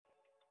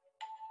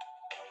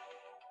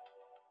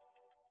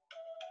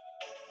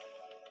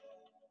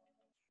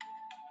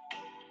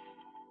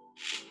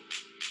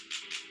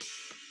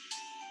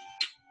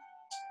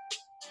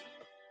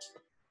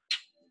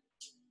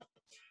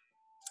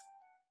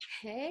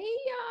Hey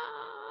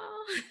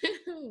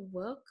y'all!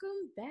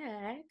 Welcome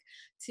back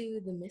to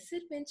the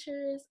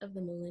Misadventures of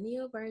the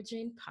Millennial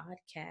Virgin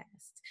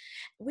podcast.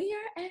 We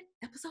are at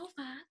episode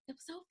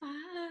 5.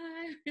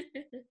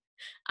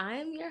 I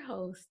am your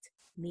host,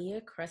 Mia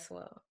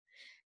Cresswell.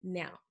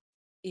 Now,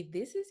 if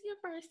this is your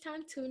first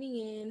time tuning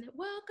in,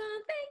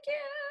 welcome,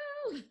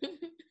 thank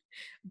you!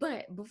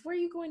 But before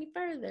you go any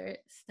further,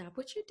 stop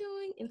what you're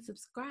doing and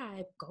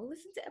subscribe. Go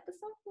listen to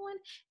episode 1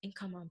 and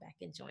come on back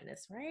and join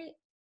us, right?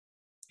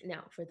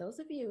 Now, for those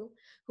of you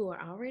who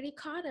are already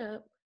caught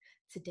up,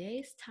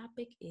 today's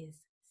topic is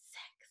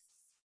sex.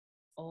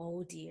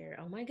 Oh dear,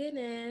 oh my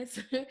goodness.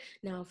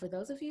 Now, for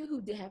those of you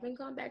who haven't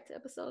gone back to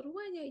episode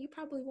 1 yet, you're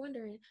probably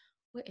wondering,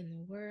 what in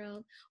the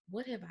world?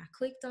 What have I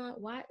clicked on?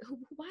 Why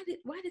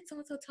did so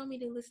and so tell me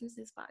to listen to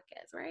this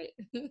podcast, right?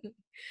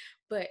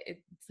 But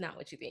it's not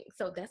what you think.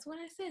 So that's what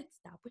I said.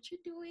 Stop what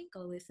you're doing, go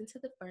listen to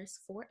the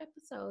first 4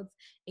 episodes,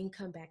 and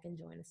come back and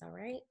join us, all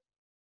right?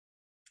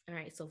 All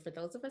right, so for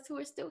those of us who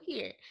are still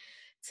here,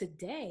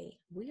 today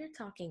we are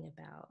talking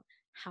about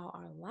how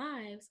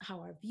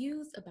our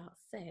views about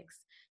sex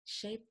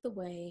shape the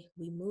way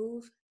we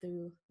move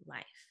through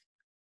life.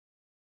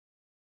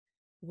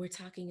 We're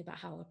talking about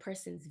how a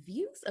person's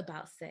views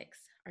about sex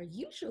are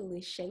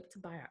usually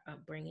shaped by our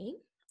upbringing,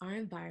 our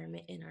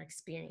environment, and our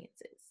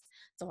experiences.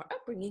 So, our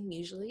upbringing,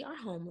 usually our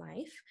home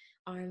life,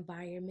 our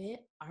environment,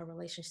 our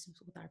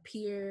relationships with our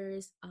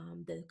peers,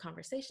 the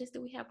conversations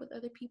that we have with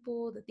other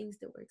people, the things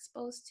that we're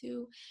exposed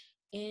to,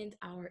 and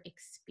our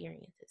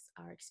experiences.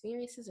 Our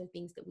experiences are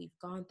things that we've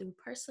gone through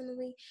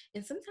personally,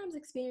 and sometimes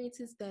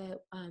experiences that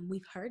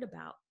we've heard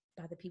about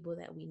by the people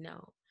that we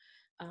know.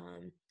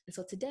 And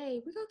so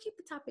today we're gonna keep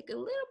the topic a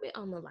little bit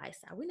on the light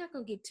side. We're not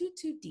gonna get too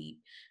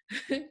deep,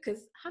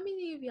 because how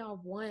many of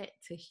y'all want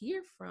to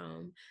hear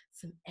from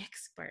some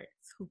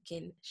experts who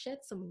can shed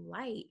some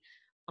light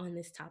on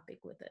this topic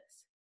with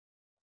us?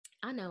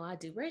 I know I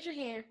do. Raise your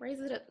hand,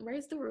 raise it up,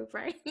 raise the roof,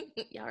 right?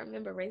 Y'all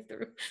remember raise the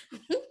roof.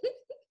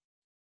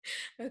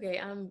 Okay,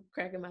 I'm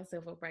cracking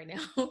myself up right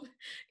now.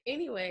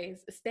 Anyways,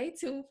 stay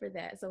tuned for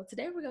that. So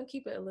today we're gonna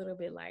keep it a little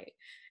bit light.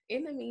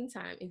 In the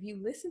meantime, if you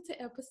listen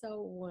to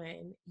episode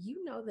 1,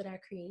 you know that I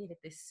created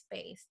this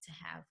space to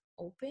have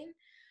open,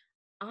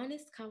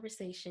 honest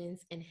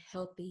conversations and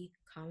healthy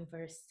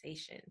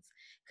conversations,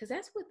 because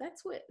that's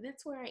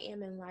where I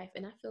am in life.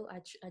 And I feel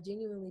I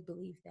genuinely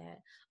believe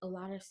that a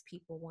lot of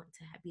people want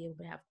to be able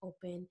to have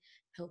open,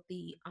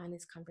 healthy,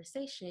 honest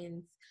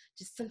conversations.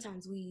 Just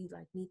sometimes we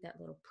like need that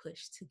little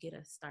push to get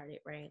us started,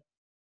 right?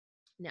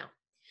 Now,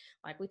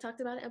 like we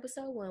talked about in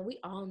episode 1, we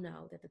all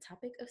know that the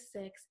topic of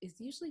sex is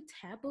usually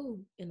taboo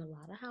in a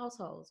lot of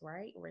households,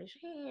 right? Raise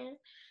your hand.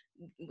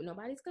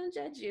 Nobody's going to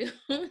judge you.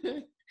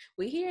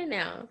 We here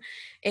now.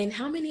 And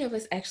how many of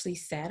us actually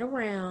sat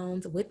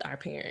around with our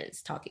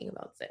parents talking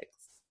about sex?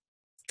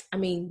 I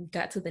mean,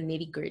 got to the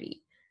nitty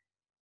gritty.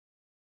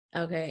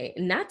 Okay,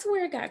 not to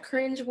where it got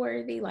cringe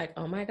worthy, like,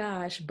 oh my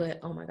gosh, but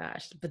oh my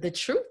gosh. But the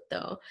truth,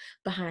 though,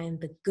 behind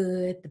the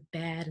good, the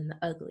bad, and the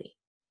ugly,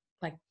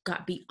 like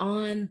got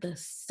beyond the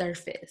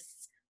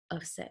surface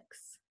of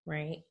sex,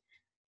 right?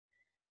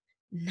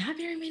 Not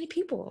very many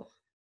people,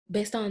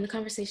 based on the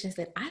conversations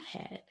that I've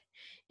had.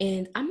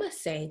 And I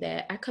must say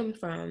that I come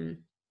from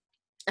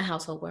a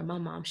household where my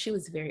mom, she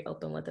was very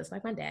open with us.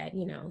 Like my dad,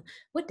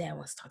 what dad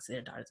wants to talk to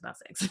their daughters about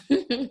sex?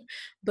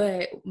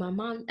 But my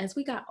mom, as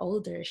we got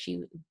older,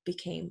 she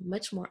became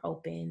much more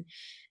open.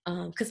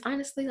 Because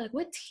honestly, like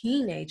what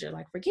teenager,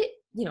 like forget,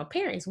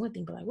 parents one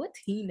thing, but like what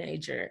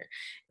teenager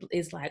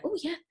is like, oh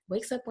yeah,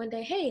 wakes up one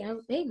day, hey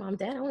mom,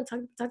 dad, I want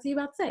to talk to you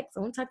about sex.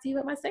 I want to talk to you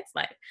about my sex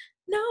life.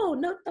 No,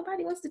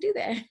 nobody wants to do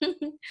that.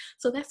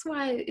 So that's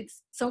why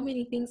it's so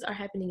many things are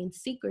happening in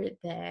secret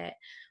that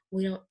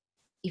we don't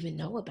even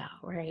know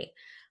about, right?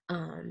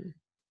 Um,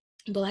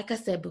 but like I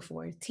said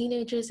before,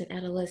 teenagers and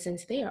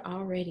adolescents, they are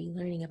already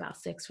learning about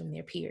sex from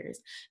their peers.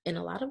 And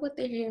a lot of what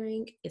they're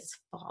hearing is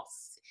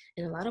false.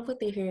 And a lot of what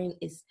they're hearing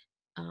is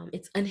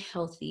it's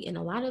unhealthy. And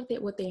a lot of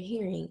it, what they're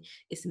hearing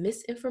is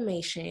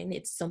misinformation.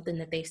 It's something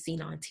that they've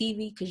seen on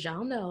TV, because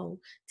y'all know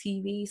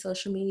TV,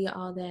 social media,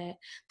 all that.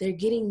 They're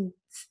getting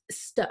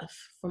stuff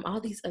from all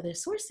these other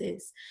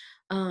sources.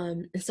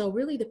 And so,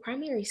 really, the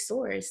primary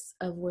source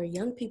of where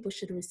young people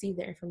should receive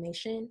their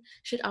information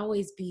should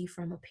always be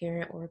from a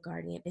parent or a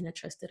guardian and a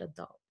trusted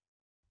adult.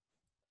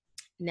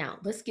 Now,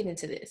 let's get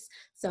into this.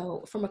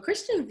 So, from a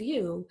Christian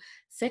view,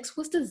 sex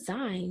was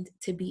designed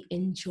to be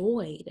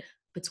enjoyed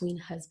between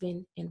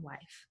husband and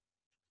wife.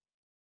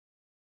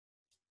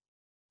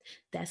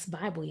 That's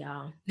Bible,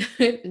 y'all.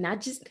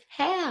 Not just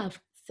have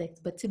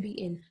sex, but to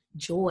be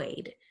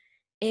enjoyed.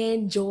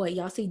 And joy.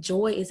 Y'all see,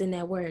 joy is in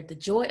that word, the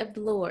joy of the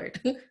Lord.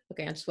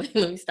 Okay, I'm just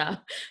waiting. Let me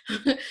stop.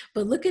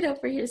 But look it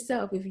up for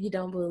yourself if you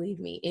don't believe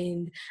me.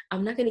 And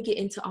I'm not going to get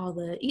into all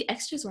the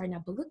extras right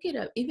now, but look it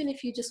up. Even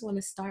if you just want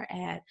to start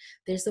at,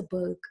 there's a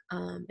book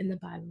in the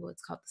Bible.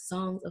 It's called the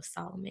Songs of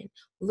Solomon.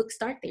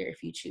 Start there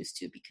if you choose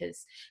to,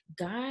 because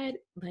God,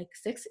 like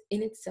sex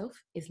in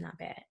itself is not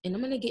bad. And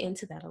I'm going to get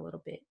into that a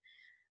little bit.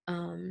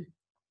 Um,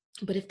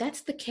 But if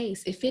that's the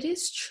case, if it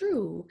is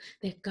true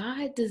that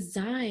God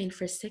designed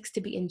for sex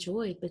to be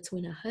enjoyed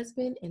between a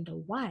husband and a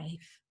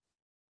wife,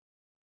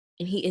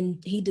 and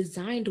he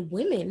designed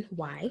women,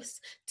 wives,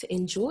 to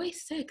enjoy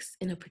sex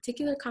in a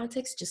particular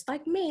context, just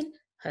like men,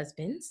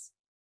 husbands,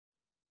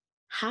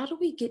 how do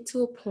we get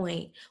to a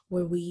point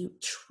where we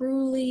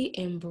truly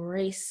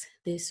embrace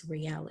this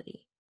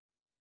reality?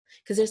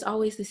 Because there's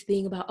always this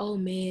thing about, oh,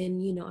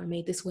 men, are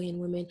made this way, and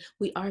women,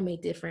 we are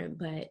made different.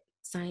 But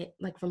science,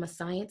 like from a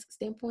science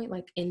standpoint,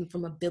 like, and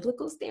from a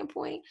biblical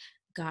standpoint,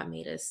 God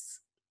made us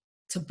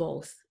to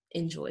both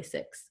enjoy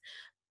sex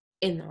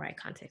in the right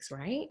context,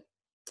 right?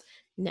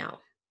 Now,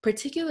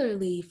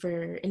 particularly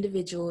for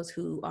individuals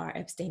who are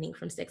abstaining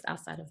from sex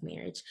outside of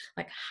marriage,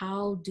 like,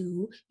 how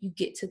do you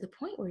get to the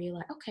point where you're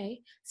like,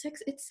 okay,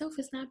 sex itself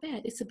is not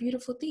bad. It's a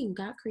beautiful thing.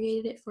 God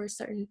created it for a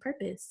certain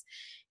purpose.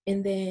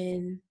 And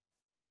then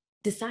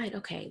decide,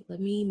 okay, let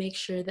me make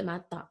sure that my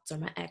thoughts or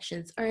my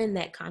actions are in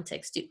that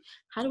context too.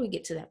 How do we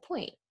get to that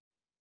point?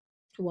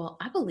 Well,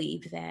 I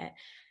believe that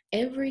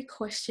every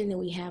question that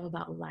we have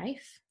about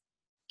life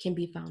can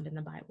be found in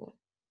the Bible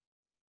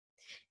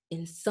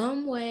in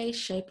some way,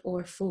 shape,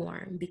 or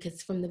form,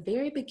 because from the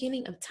very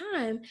beginning of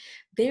time,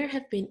 there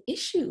have been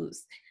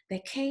issues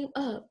that came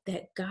up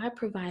that God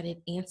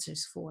provided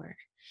answers for.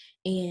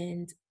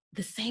 And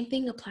the same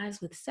thing applies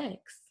with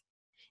sex.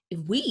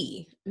 Let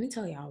me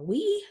tell y'all,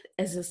 we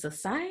as a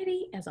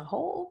society, as a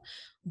whole,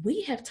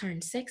 we have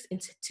turned sex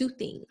into two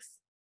things.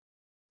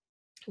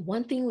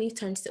 One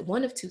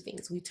of two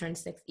things. We turned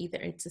sex either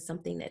into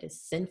something that is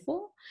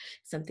sinful,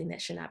 something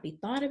that should not be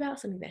thought about,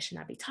 something that should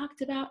not be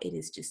talked about. It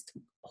is just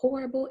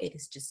horrible. It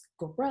is just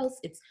gross.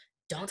 It's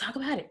don't talk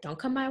about it. Don't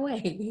come my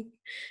way.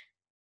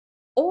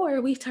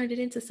 Or we've turned it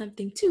into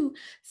something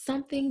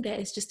that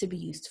is just to be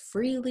used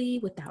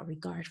freely without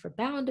regard for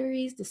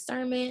boundaries,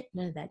 discernment,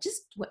 none of that.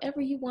 Just whatever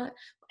you want,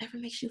 whatever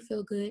makes you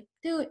feel good,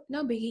 do it.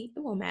 No biggie. It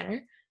won't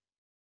matter.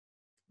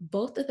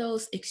 Both of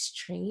those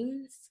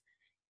extremes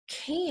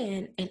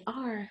can and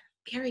are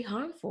very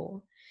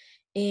harmful.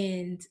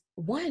 And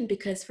one,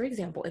 because, for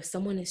example, if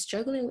someone is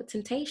struggling with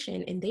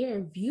temptation and they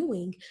are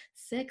viewing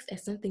sex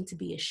as something to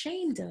be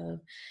ashamed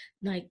of,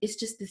 like, it's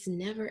just this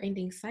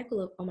never-ending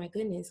cycle of, oh my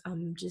goodness,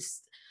 I'm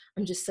just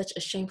such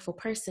a shameful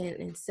person,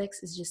 and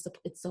sex is just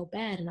it's so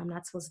bad, and I'm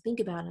not supposed to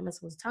think about it, I'm not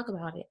supposed to talk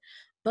about it.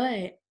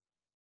 But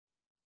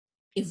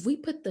if we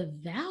put the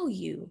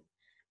value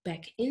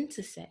back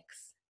into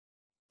sex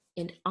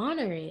and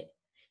honor it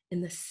in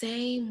the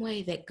same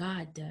way that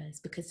God does.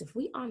 Because if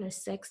we honor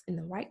sex in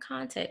the right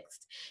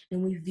context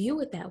and we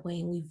view it that way,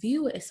 and we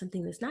view it as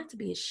something that's not to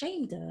be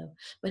ashamed of,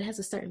 but has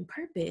a certain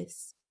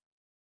purpose,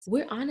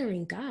 we're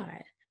honoring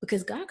God.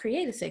 Because God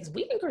created sex.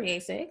 We didn't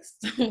create sex.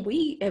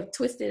 We have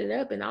twisted it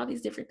up and all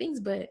these different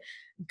things, but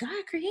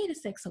God created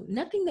sex. So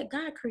nothing that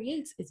God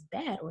creates is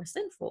bad or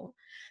sinful.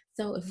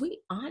 So if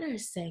we honor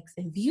sex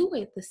and view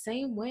it the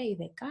same way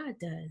that God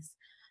does,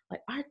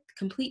 like, our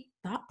complete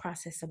thought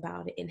process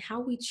about it and how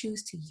we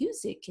choose to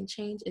use it can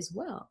change as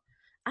well.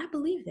 I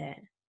believe that.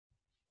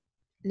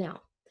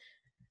 Now,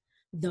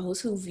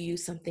 those who view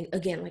something,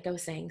 again, like I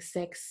was saying,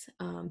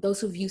 those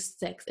who view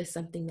sex as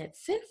something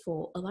that's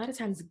sinful, a lot of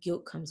times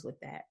guilt comes with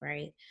that,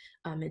 right?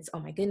 It's,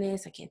 oh my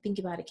goodness, I can't think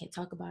about it, can't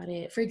talk about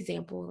it. For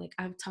example, like,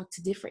 I've talked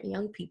to different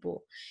young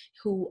people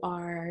who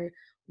are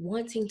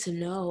wanting to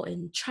know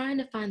and trying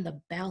to find the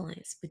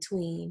balance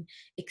between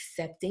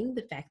accepting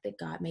the fact that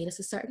God made us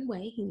a certain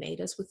way. He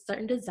made us with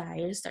certain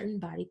desires, certain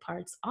body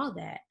parts, all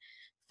that.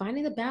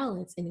 Finding the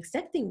balance and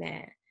accepting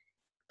that,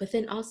 but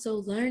then also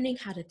learning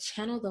how to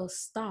channel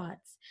those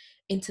thoughts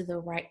into the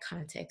right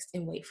context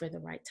and wait for the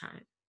right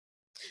time.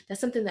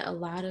 That's something that a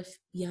lot of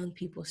young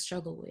people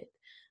struggle with.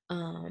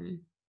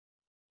 Um,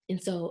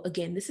 and so,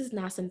 again, this is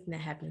not something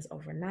that happens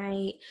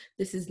overnight.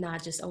 This is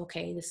not just,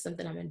 okay, this is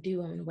something I'm going to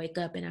do. I'm going to wake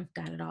up and I've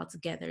got it all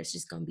together. It's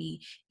just going to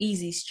be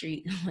easy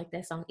street. Like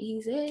that song,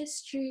 Easy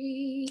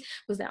Street.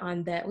 Was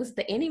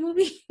the Annie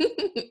movie?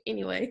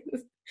 Anyway,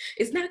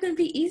 it's not going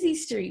to be easy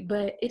street,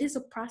 but it is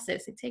a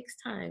process. It takes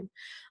time.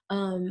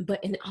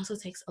 But it also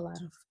takes a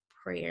lot of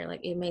prayer.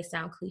 Like, it may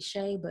sound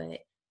cliche, but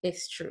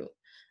it's true.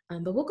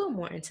 But we'll go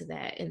more into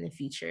that in the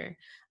future.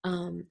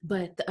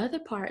 But the other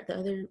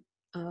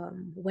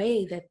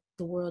way that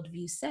the world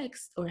views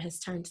sex, or has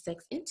turned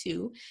sex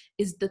into,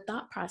 is the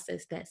thought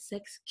process that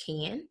sex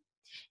can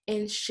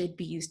and should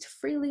be used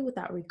freely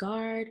without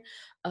regard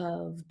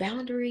of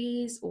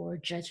boundaries or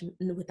judgment,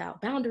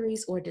 without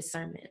boundaries or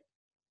discernment.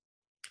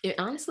 It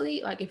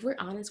honestly, like, if we're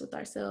honest with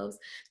ourselves,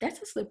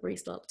 that's a slippery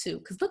slope too.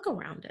 Because look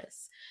around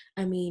us.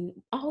 I mean,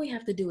 all we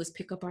have to do is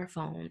pick up our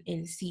phone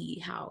and see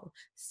how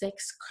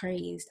sex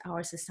crazed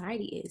our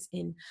society is.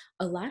 And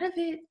a lot of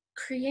it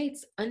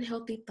creates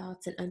unhealthy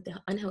thoughts and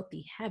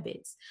unhealthy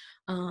habits.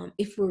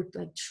 If we're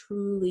like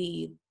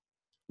truly,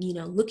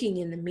 looking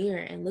in the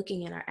mirror and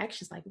looking at our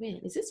actions, like,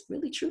 man, is this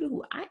really true to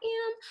who I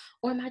am?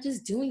 Or am I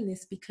just doing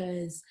this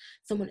because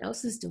someone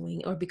else is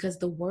doing, or because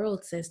the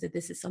world says that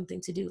this is something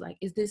to do? Like,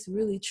 is this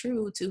really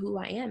true to who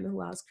I am and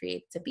who I was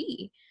created to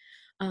be?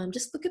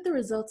 just look at the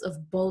results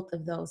of both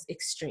of those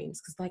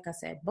extremes. Because like I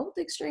said, both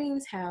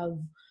extremes have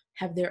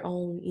their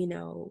own,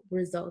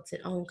 results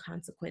and own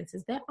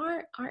consequences that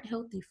aren't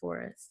healthy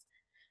for us.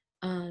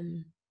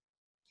 Um,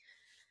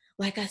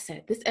 like I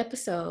said, this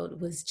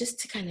episode was just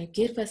to kind of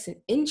give us an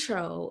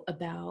intro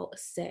about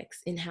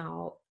sex and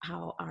how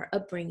our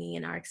upbringing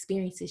and our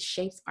experiences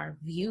shapes our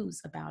views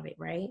about it,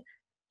 right?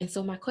 And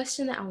so my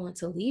question that I want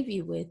to leave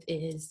you with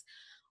is,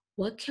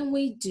 what can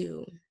we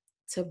do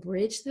to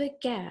bridge the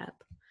gap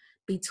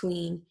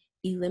between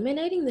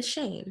eliminating the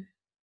shame,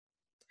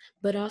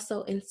 but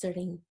also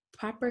inserting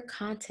proper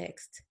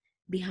context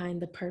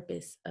behind the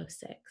purpose of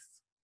sex?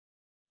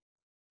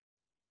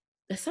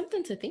 That's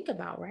something to think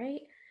about,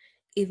 right?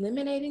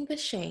 Eliminating the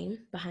shame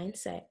behind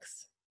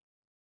sex,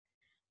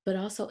 but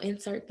also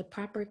insert the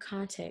proper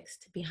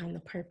context behind the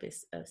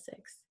purpose of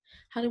sex.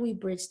 How do we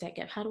bridge that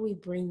gap? How do we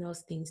bring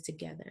those things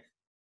together?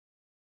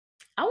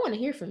 I want to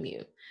hear from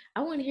you.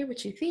 I want to hear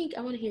what you think.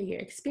 I want to hear your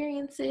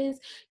experiences,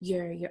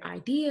 your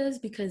ideas,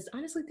 because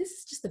honestly, this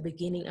is just the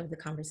beginning of the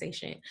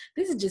conversation.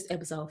 This is just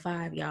episode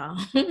 5, y'all.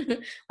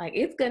 Like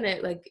it's gonna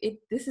like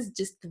it. This is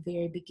just the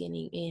very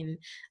beginning, and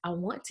I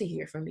want to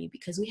hear from you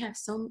because we have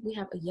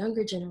a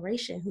younger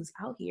generation who's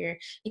out here,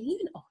 and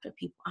even older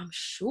people. I'm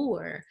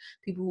sure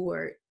people who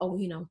are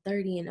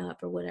 30 and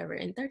up or whatever.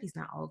 And 30 is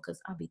not old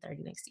because I'll be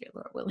 30 next year,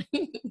 Lord willing.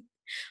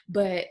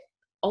 But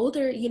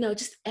older,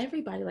 just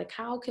everybody, like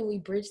how can we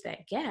bridge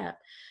that gap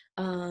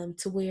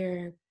to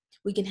where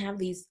we can have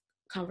these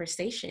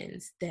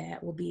conversations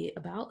that will be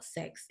about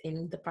sex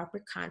in the proper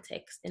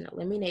context and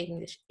eliminating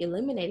the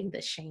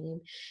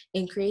shame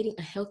and creating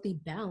a healthy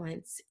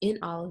balance in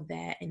all of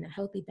that and a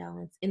healthy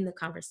balance in the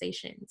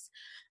conversations.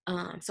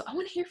 So I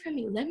want to hear from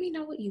you. Let me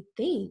know what you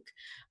think.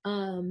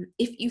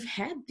 If you've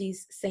had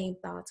these same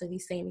thoughts or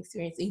these same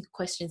experiences,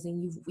 questions,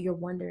 and you're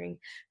wondering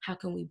how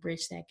can we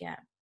bridge that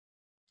gap.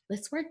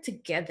 Let's work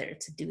together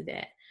to do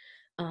that.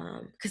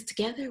 Because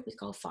together we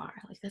go far.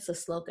 Like that's a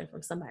slogan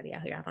from somebody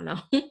out here. I don't know.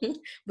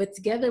 But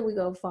together we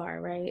go far,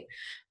 right?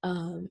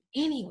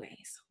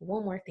 Anyways,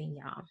 one more thing,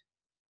 y'all.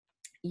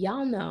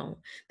 Y'all know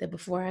that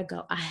before I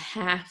go, I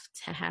have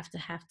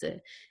to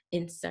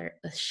insert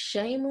a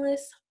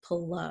shameless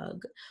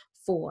plug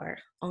for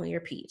On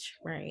Your Peach,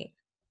 right?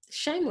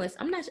 Shameless.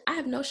 I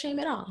have no shame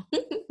at all.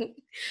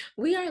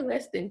 We are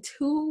less than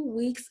 2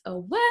 weeks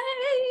away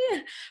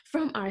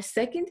from our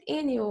second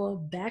annual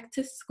Back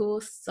to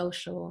School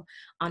Social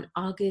on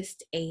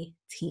August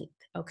 18th.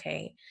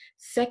 Okay.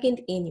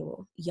 Second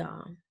annual,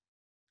 y'all.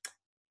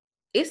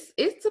 It's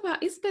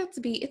about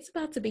to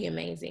be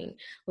amazing.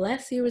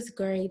 Last year was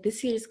great.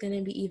 This year is going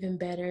to be even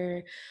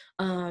better.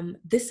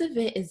 This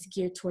event is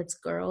geared towards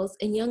girls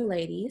and young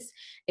ladies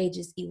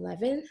ages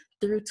 11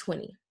 through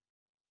 20.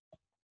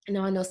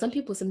 Now, I know some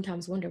people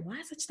sometimes wonder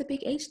why such the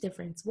big age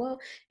difference. Well,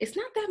 it's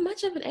not that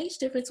much of an age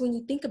difference when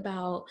you think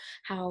about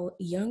how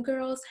young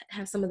girls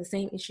have some of the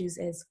same issues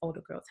as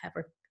older girls have,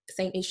 or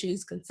same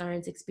issues,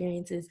 concerns,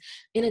 experiences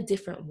in a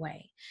different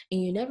way.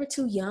 And you're never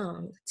too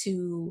young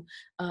to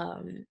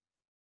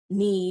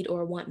need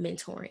or want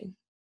mentoring.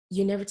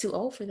 You're never too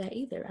old for that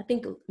either. I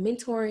think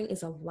mentoring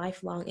is a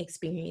lifelong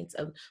experience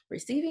of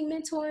receiving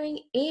mentoring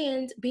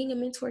and being a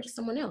mentor to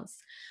someone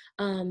else.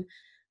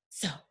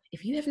 So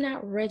if you have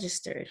not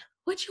registered,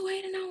 what you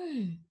waiting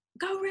on?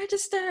 Go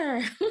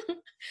register.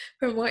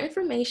 For more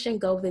information,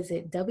 go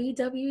visit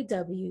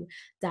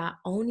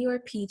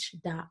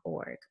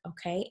www.ownyourpeach.org,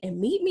 okay? And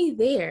meet me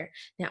there.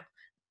 Now,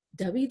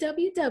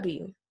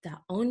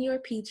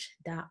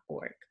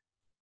 www.ownyourpeach.org.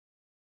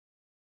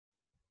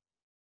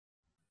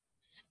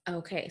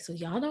 Okay, so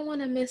y'all don't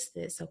want to miss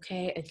this,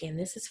 okay? Again,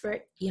 this is for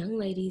young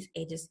ladies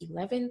ages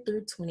 11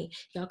 through 20.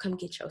 Y'all come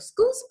get your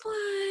school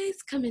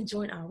supplies, come and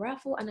join our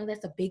raffle. I know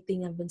that's a big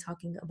thing I've been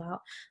talking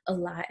about a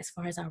lot as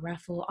far as our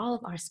raffle. All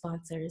of our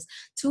sponsors,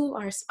 two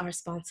of our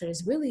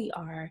sponsors really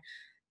are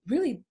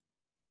really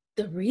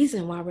the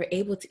reason why we're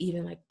able to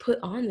even like put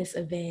on this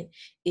event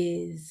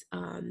is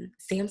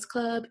Sam's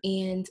Club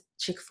and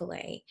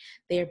Chick-fil-A.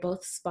 They're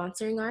both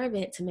sponsoring our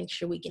event to make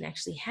sure we can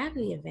actually have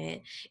the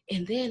event.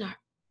 And then our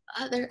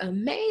other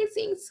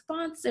amazing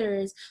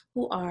sponsors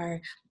who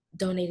are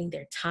donating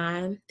their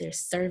time, their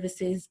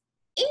services,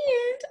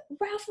 and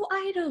raffle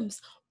items.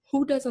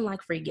 Who doesn't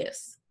like free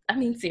gifts? I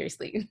mean,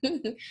 seriously.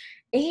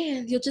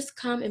 And you'll just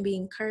come and be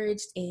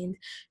encouraged and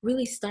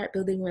really start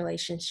building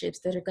relationships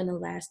that are going to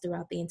last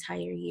throughout the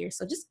entire year.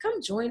 So just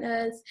come join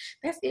us.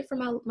 That's it for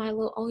my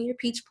little On Your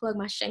Peach plug,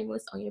 my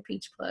shameless On Your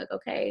Peach plug,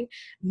 okay?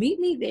 Meet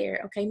me there,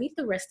 okay? Meet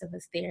the rest of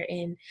us there.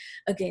 And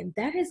again,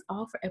 that is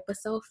all for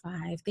episode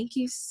 5. Thank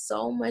you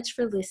so much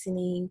for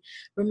listening.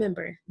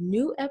 Remember,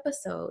 new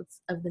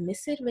episodes of the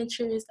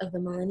Misadventures of the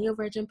Millennial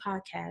Virgin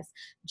podcast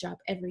drop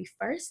every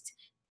first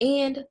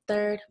and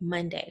third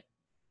Monday.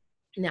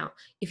 Now,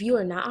 if you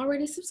are not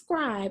already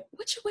subscribed,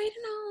 what you waiting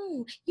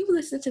on? You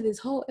listened to this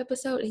whole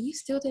episode and you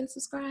still didn't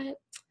subscribe?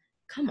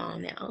 Come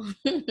on now.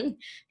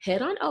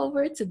 Head on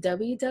over to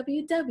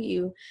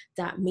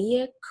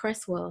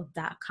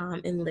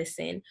www.miacresswell.com and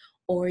listen.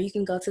 Or you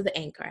can go to the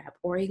Anchor app,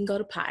 or you can go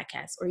to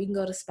podcasts, or you can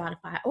go to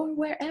Spotify, or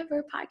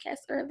wherever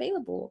podcasts are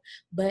available.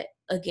 But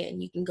again,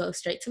 you can go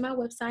straight to my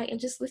website and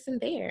just listen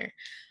there.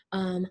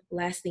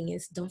 Last thing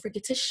is, don't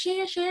forget to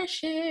share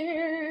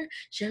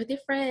with your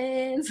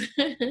friends.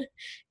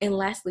 And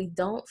lastly,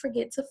 don't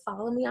forget to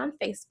follow me on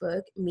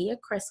Facebook, Mia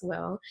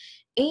Cresswell,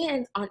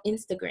 and on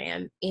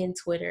Instagram and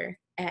Twitter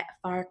at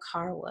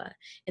Farkarwa.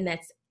 And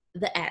that's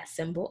the at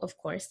symbol, of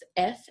course,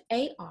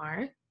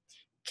 FARKARWA.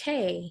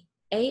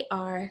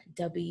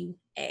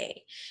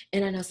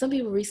 And I know some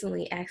people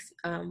recently asked,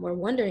 were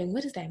wondering,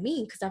 what does that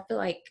mean? Because I feel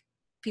like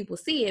people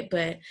see it,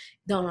 but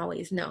don't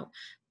always know.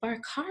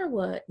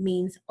 Farkarwa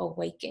means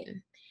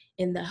awaken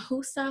in the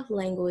Hausa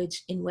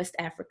language in West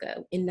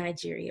Africa, in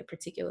Nigeria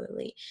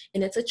particularly.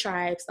 And it's a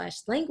tribe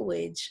slash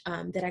language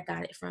that I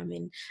got it from.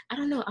 And I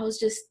don't know, I was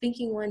just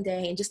thinking one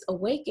day and just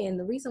awaken.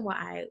 The reason why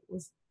I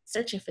was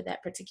searching for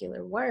that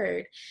particular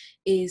word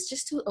is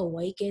just to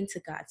awaken to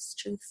God's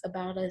truths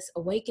about us,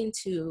 awaken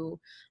to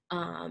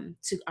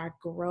our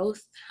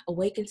growth,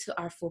 awaken to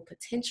our full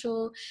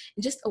potential,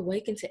 and just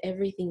awaken to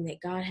everything that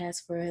God has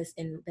for us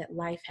and that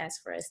life has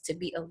for us to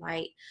be a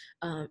light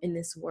in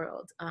this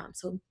world.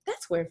 So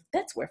that's where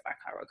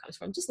Farkaro comes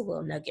from. Just a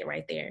little nugget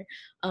right there.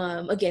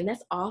 Again,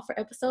 that's all for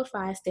episode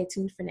 5. Stay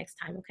tuned for next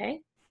time, okay?